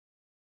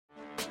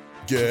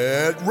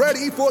Get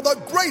ready for the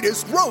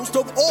greatest roast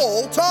of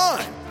all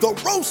time, the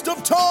Roast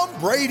of Tom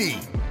Brady,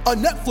 a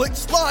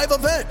Netflix live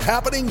event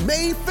happening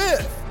May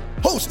 5th.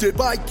 Hosted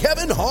by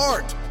Kevin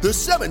Hart, the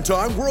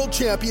 7-time world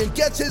champion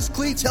gets his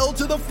cleats held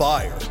to the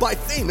fire by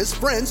famous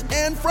friends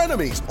and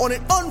frenemies on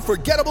an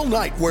unforgettable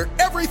night where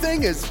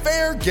everything is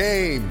fair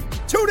game.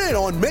 Tune in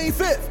on May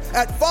 5th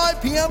at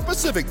 5 p.m.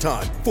 Pacific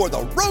time for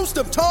the Roast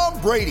of Tom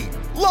Brady,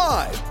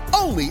 live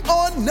only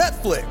on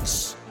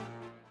Netflix.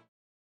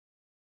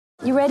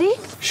 You ready?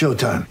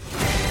 Showtime.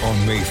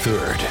 On May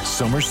 3rd,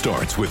 summer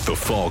starts with The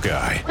Fall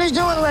Guy. What are you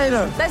doing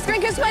later? Let's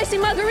drink a spicy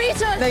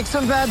margarita. Make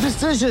some bad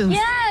decisions.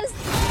 Yes!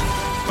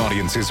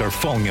 Audiences are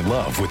falling in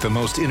love with the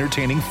most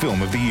entertaining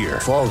film of the year.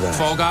 Fall Guy.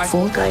 Fall Guy?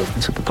 Fall Guy.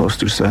 That's what the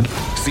poster said.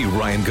 See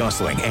Ryan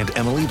Gosling and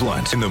Emily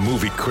Blunt in the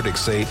movie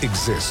critics say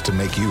exists to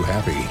make you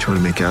happy. Trying to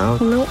make it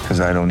out? Nope. Because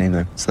I don't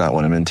either. It's not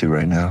what I'm into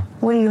right now.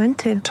 What are you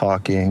into?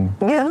 Talking.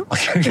 Yeah.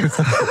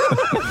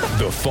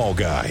 The Fall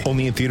Guy.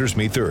 Only in theaters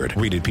May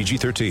 3rd. Rated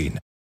PG-13.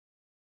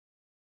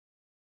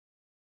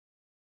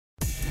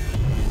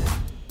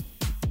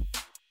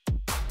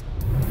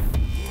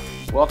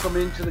 Welcome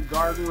into the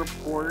Garden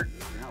Report,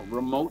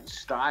 remote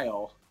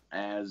style,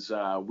 as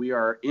we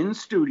are in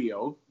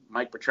studio.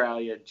 Mike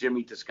Petralia,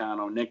 Jimmy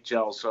Toscano, Nick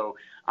Gelso.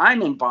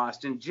 I'm in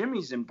Boston.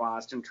 Jimmy's in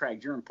Boston.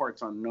 Trag, you're in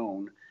parts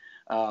unknown.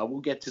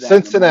 We'll get to that.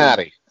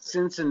 Cincinnati.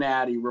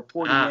 Cincinnati,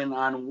 reporting in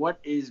on what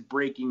is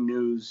breaking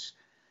news.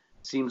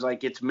 Seems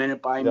like it's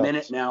minute by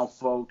minute now,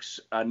 folks.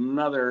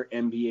 Another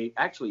NBA,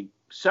 actually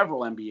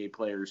several NBA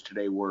players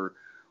today were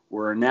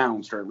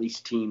announced, or at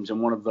least teams, and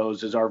one of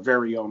those is our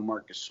very own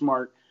Marcus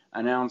Smart,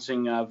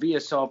 announcing via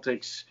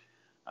Celtics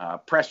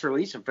press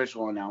release,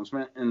 official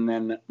announcement, and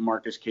then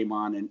Marcus came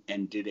on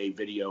and did a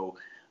video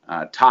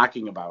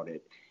talking about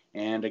it.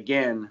 And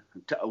again,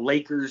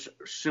 Lakers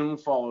soon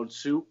followed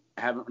suit.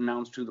 Haven't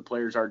announced who the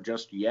players are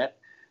just yet.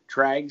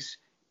 Trags,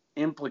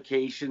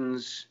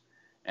 implications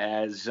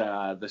as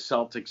the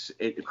Celtics,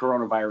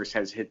 coronavirus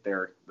has hit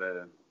the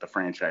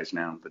franchise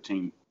now, the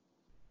team.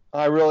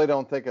 I really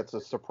don't think it's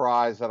a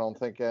surprise. I don't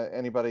think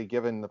anybody,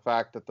 given the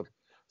fact that the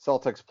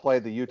Celtics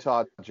played the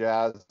Utah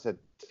Jazz at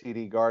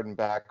TD Garden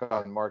back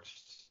on March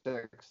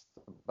 6th,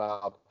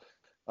 about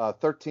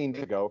 13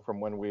 days ago from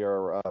when we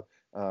are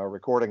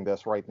recording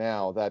this right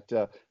now,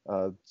 that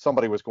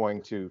somebody was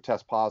going to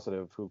test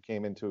positive who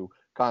came into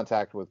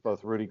contact with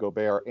both Rudy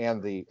Gobert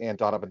and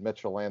Donovan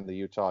Mitchell and the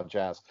Utah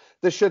Jazz.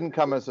 This shouldn't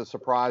come as a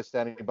surprise to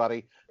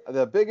anybody.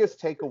 The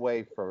biggest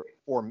takeaway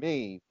for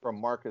me from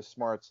Marcus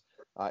Smart's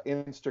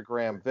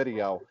Instagram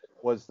video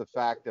was the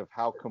fact of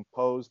how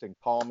composed and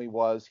calm he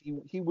was.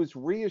 He was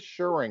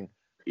reassuring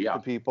to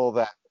people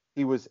that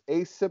he was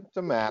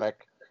asymptomatic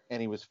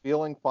and he was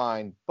feeling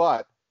fine.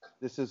 But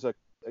this is a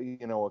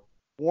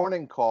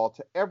warning call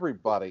to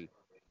everybody.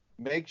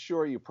 Make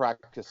sure you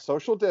practice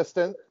social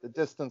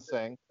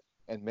distancing,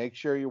 and make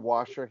sure you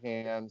wash your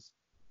hands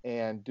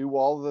and do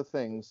all of the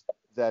things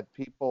that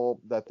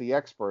the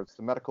experts,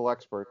 the medical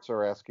experts,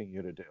 are asking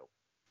you to do.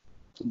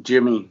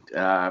 Jimmy,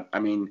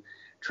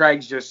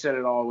 Trags just said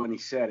it all when he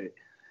said it.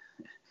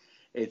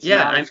 It's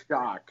not a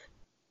shock.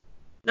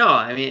 No,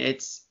 I mean,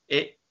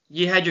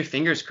 you had your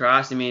fingers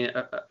crossed. I mean,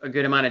 a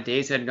good amount of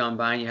days had gone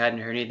by and you hadn't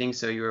heard anything,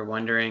 so you were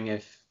wondering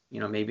if,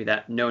 maybe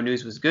that no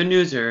news was good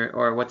news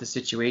or what the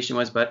situation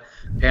was. But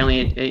apparently,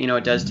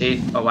 it does take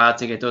a while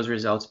to get those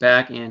results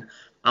back. And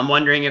I'm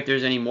wondering if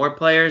there's any more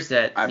players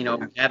that,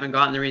 haven't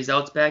gotten the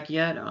results back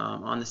yet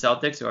on the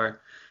Celtics,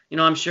 or,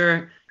 I'm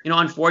sure.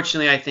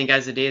 Unfortunately, I think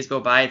as the days go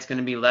by, it's going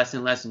to be less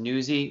and less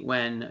newsy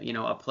when,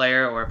 a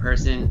player or a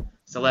person,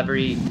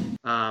 celebrity,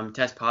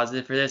 test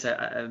positive for this.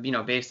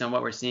 Based on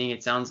what we're seeing,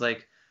 it sounds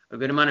like a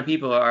good amount of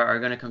people are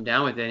going to come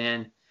down with it.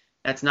 And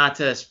that's not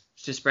to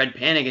spread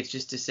panic. It's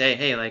just to say,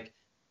 hey,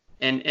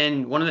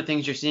 and one of the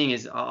things you're seeing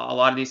is a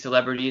lot of these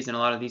celebrities and a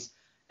lot of these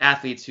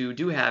athletes who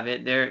do have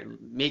it, they're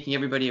making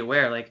everybody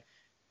aware,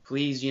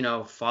 please,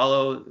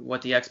 follow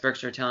what the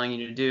experts are telling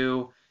you to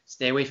do.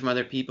 Stay away from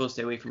other people,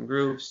 stay away from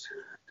groups.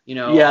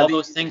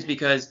 Those things,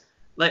 because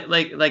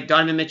like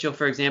Donovan Mitchell,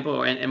 for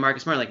example, and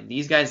Marcus Smart,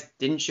 these guys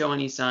didn't show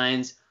any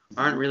signs,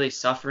 aren't really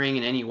suffering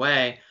in any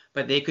way,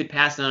 but they could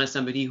pass it on to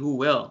somebody who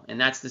will. And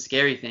that's the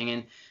scary thing.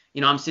 And,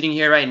 I'm sitting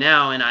here right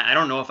now and I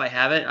don't know if I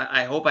have it.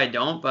 I hope I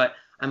don't, but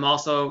I'm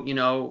also,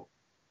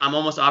 I'm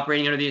almost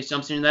operating under the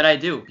assumption that I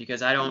do,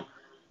 because I don't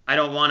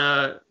want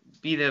to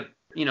be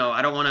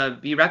I don't want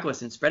to be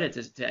reckless and spread it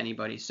to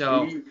anybody.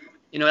 So,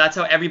 that's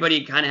how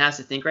everybody kind of has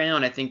to think right now.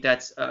 And I think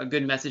that's a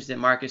good message that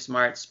Marcus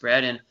Smart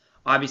spread. And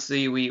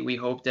obviously we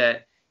hope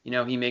that,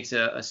 he makes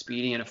a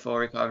speedy and a full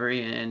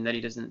recovery and that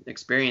he doesn't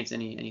experience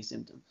any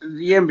symptoms.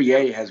 The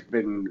NBA has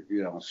been,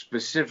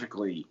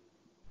 specifically,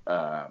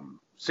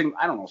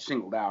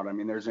 singled out. I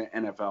mean, there's an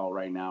NFL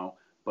right now,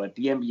 but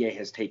the NBA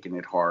has taken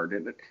it hard.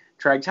 And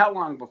Trags, how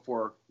long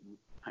before,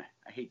 I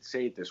hate to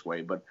say it this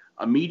way, but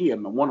a media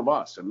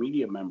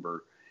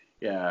member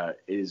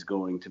is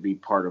going to be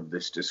part of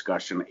this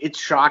discussion? It's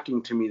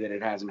shocking to me that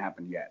it hasn't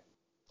happened yet.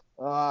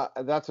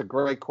 That's a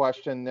great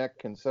question, Nick,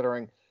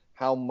 considering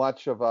how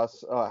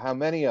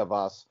many of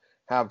us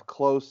have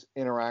close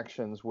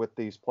interactions with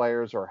these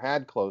players or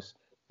had close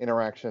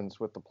interactions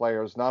with the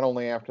players, not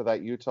only after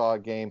that Utah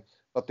game,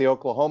 but the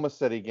Oklahoma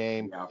City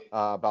game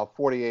about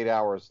 48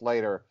 hours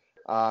later.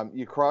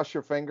 You cross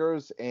your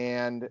fingers,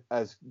 and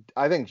as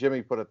I think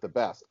Jimmy put it the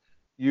best,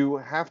 you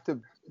have to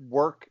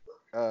work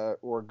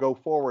or go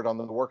forward on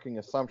the working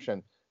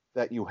assumption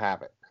that you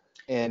have it,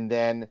 and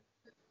then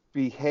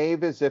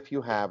behave as if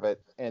you have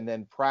it, and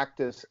then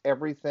practice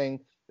everything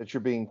that you're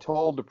being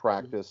told to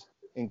practice,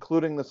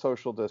 including the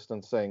social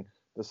distancing,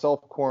 the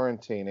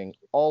self-quarantining,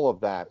 all of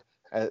that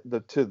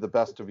to the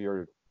best of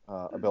your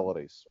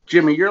abilities.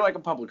 Jimmy, you're like a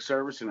public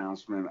service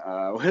announcement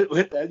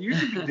with that. You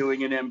should be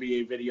doing an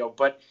NBA video.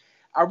 But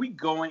are we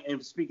going,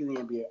 and speaking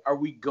of the NBA, are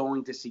we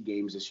going to see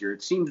games this year?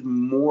 It seems the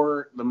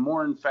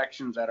more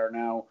infections that are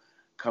now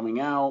coming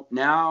out.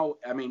 Now,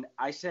 I mean,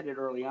 I said it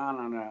early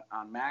on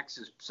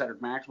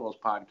Cedric Maxwell's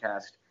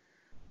podcast.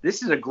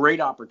 This is a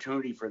great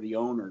opportunity for the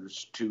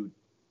owners to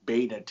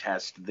beta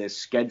test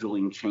this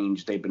scheduling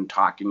change they've been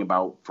talking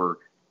about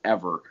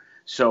forever.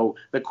 So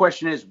the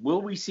question is,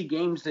 will we see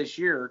games this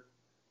year?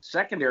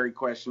 Secondary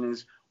question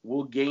is,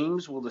 will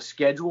the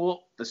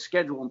schedule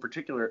in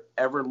particular,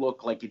 ever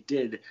look like it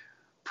did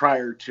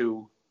prior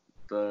to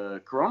the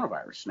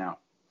coronavirus? Now,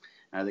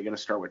 are they going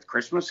to start with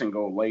Christmas and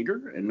go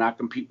later and not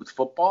compete with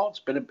football?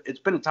 It's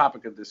been a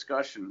topic of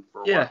discussion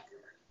for a while.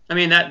 I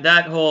mean,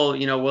 that whole,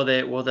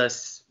 will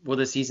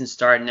the season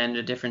start and end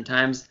at different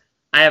times?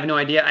 I have no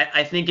idea.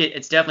 I think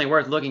it's definitely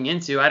worth looking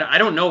into. I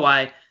don't know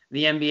why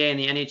the NBA and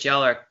the NHL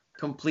are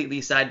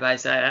completely side by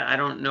side. I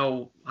don't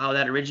know how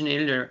that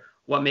originated or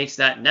what makes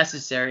that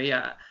necessary.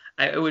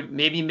 It would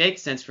maybe make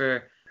sense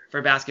for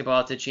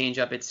basketball to change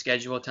up its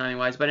schedule timing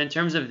wise, but in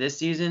terms of this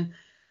season,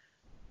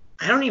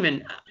 I don't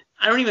even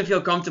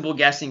feel comfortable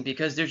guessing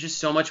because there's just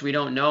so much we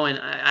don't know, and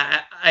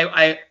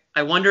I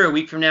wonder a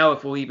week from now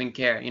if we'll even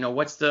care.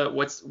 What's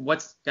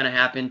gonna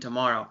happen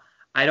tomorrow?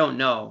 I don't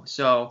know.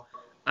 So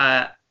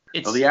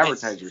the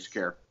advertisers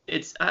care.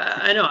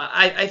 I know.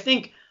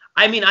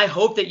 I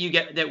hope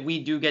that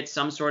we do get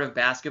some sort of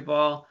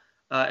basketball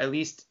at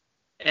least.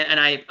 And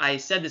I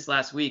said this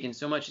last week, and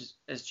so much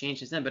has changed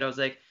since then. But I was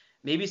like,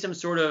 maybe some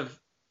sort of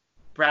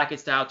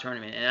bracket-style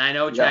tournament. And I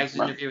know Jags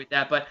doesn't agree with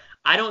that, but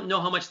I don't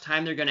know how much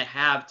time they're going to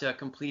have to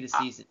complete a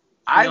season.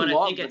 I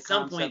think at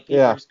some point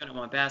people are just going to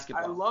want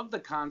basketball. I love the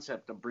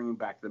concept of bringing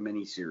back the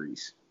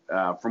mini-series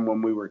from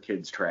when we were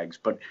kids, Trags.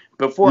 But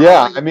before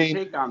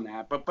take on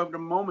that, but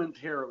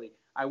momentarily,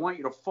 I want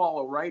you to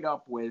follow right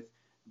up with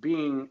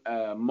being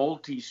a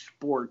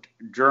multi-sport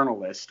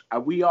journalist.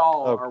 We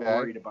all are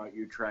worried about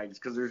you, Trags,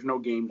 because there's no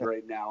games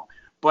right now.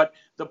 But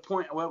the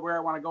point where I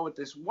want to go with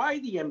this, why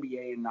the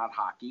NBA and not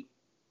hockey?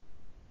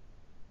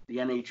 The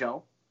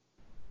NHL?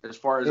 As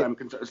far as I'm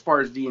concerned, as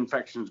far as the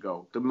infections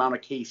go, the amount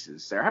of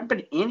cases. There haven't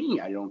been any,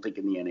 I don't think,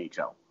 in the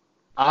NHL.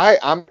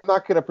 I'm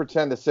not going to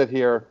pretend to sit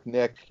here,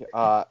 Nick,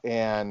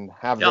 and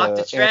have Dr.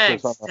 the Trags,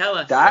 answers on tell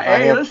us.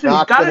 Hey, listen,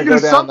 you've got to do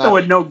something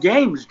with no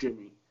games,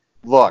 Jimmy.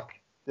 Look,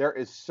 there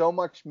is so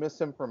much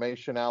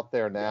misinformation out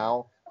there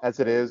now as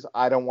it is.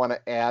 I don't want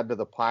to add to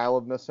the pile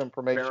of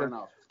misinformation. Fair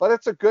enough. But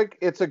it's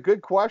a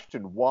good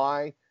question.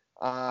 Why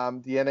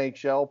the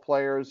NHL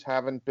players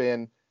haven't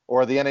been,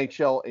 or the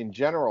NHL in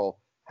general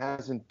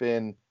hasn't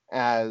been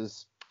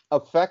as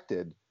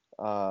affected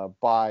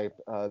by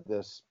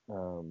this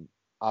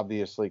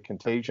obviously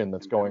contagion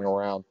that's going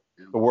around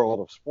the world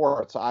of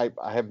sports. I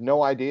have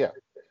no idea.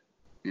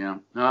 Yeah.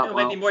 It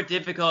might be more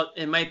difficult.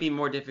 It might be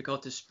more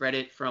difficult to spread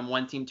it from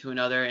one team to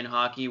another in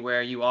hockey,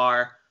 where you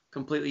are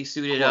completely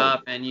suited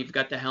up and you've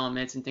got the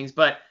helmets and things.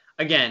 But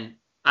again,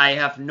 I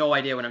have no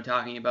idea what I'm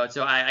talking about,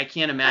 so I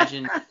can't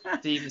imagine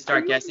to even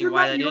start guessing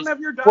why that is.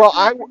 Well,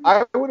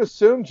 I would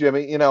assume,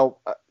 Jimmy,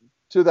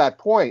 to that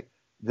point,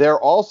 they're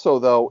also,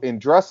 though, in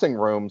dressing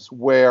rooms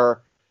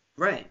where.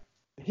 Right.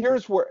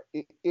 Here's where,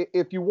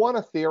 if you want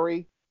a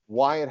theory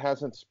why it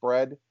hasn't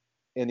spread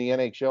in the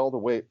NHL the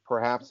way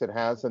perhaps it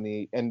has in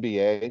the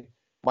NBA,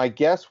 my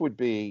guess would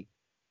be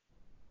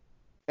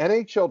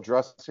NHL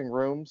dressing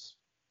rooms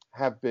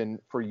have been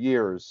for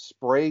years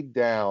sprayed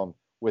down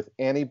with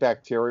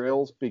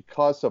antibacterials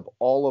because of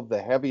all of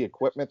the heavy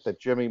equipment that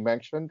Jimmy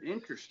mentioned.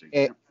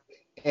 Interesting.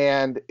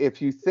 And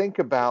if you think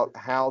about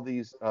how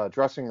these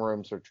dressing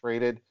rooms are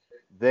treated,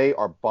 they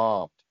are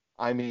bombed.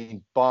 I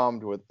mean,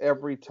 bombed with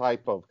every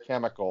type of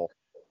chemical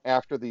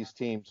after these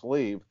teams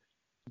leave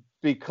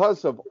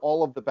because of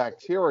all of the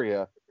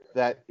bacteria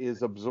that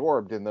is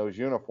absorbed in those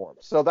uniforms.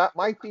 So that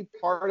might be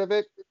part of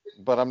it,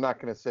 but I'm not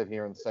going to sit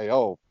here and say,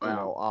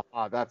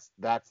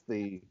 that's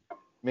the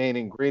main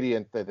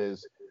ingredient that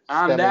is.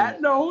 On that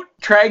note,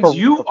 Trags,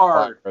 you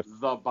are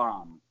the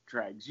bomb.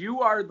 Trags,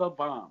 you are the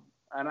bomb.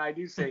 And I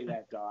do say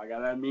that, dog,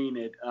 and I mean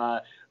it.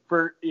 I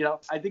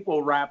think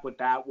we'll wrap with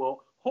that.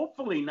 We'll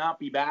hopefully not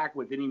be back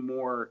with any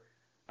more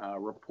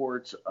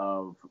reports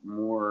of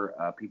more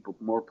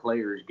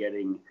players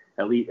getting,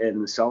 elite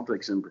and the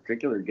Celtics in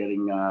particular,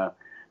 getting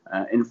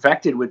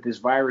infected with this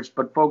virus.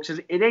 But folks,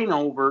 it ain't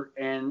over,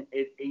 and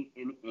it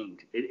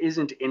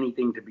isn't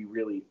anything to be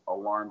really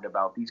alarmed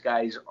about. These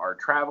guys are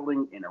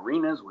traveling in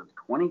arenas with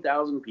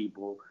 20,000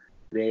 people.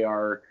 They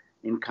are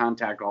in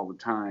contact all the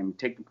time.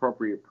 Take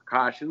appropriate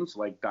precautions,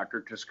 like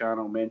Dr.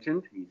 Toscano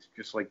mentioned. He's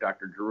just like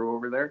Dr. Drew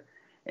over there.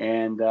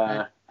 And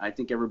I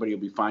think everybody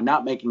will be fine.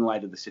 Not making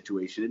light of the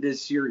situation. It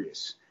is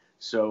serious.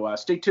 So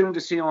stay tuned to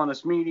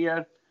CLNS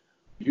Media,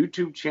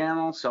 YouTube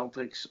channel,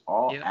 Celtics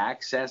All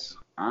Access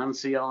on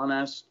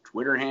CLNS.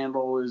 Twitter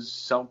handle is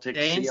Celtics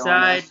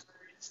CLNS.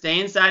 Stay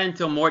inside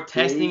until more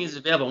testing is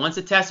available. Once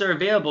the tests are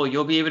available,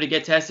 you'll be able to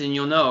get tested and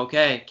you'll know,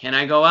 okay, can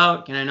I go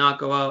out? Can I not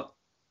go out?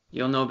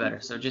 You'll know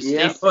better. So just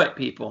stay put,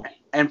 people.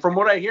 And from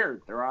what I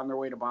hear, they're on their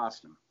way to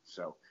Boston.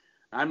 So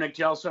I'm Nick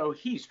Gelso.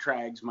 He's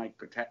Trags Mike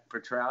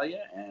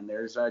Petralia. And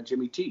there's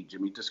Jimmy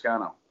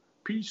Toscano.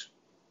 Peace.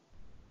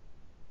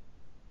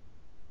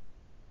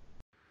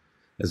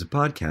 As a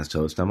podcast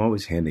host, I'm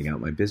always handing out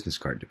my business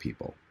card to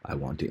people I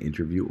want to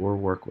interview or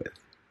work with.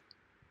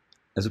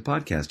 As a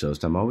podcast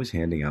host, I'm always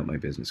handing out my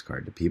business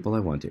card to people I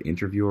want to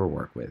interview or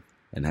work with,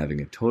 and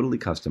having a totally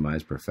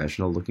customized,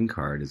 professional-looking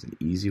card is an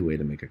easy way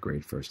to make a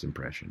great first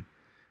impression.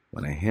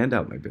 When I hand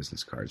out my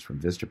business cards from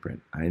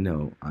Vistaprint, I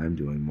know I'm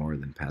doing more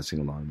than passing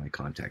along my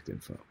contact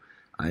info.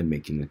 I'm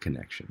making a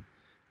connection.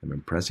 I'm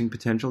impressing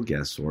potential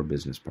guests or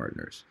business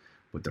partners.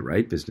 With the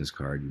right business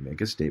card, you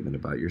make a statement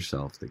about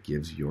yourself that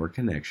gives your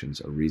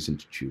connections a reason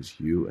to choose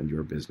you and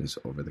your business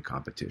over the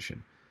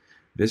competition.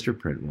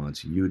 Vistaprint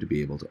wants you to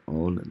be able to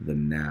own the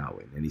now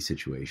in any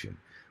situation,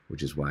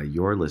 which is why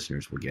your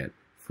listeners will get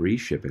free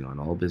shipping on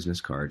all business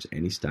cards,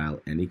 any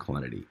style, any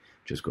quantity.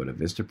 Just go to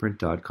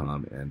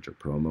Vistaprint.com and enter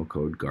promo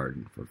code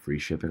GARDEN for free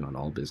shipping on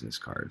all business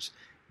cards,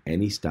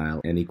 any style,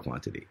 any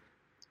quantity.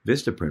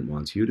 Vistaprint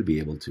wants you to be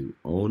able to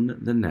own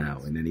the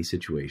now in any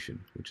situation,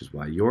 which is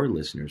why your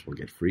listeners will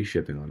get free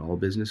shipping on all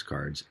business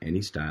cards,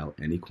 any style,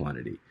 any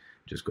quantity.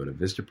 Just go to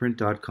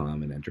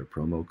Vistaprint.com and enter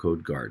promo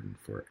code GARDEN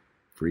for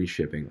free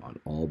shipping on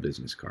all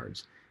business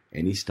cards,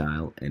 any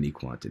style, any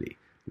quantity.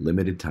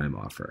 Limited time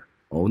offer.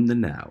 Own the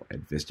now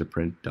at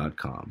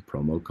Vistaprint.com,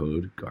 promo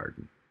code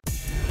GARDEN.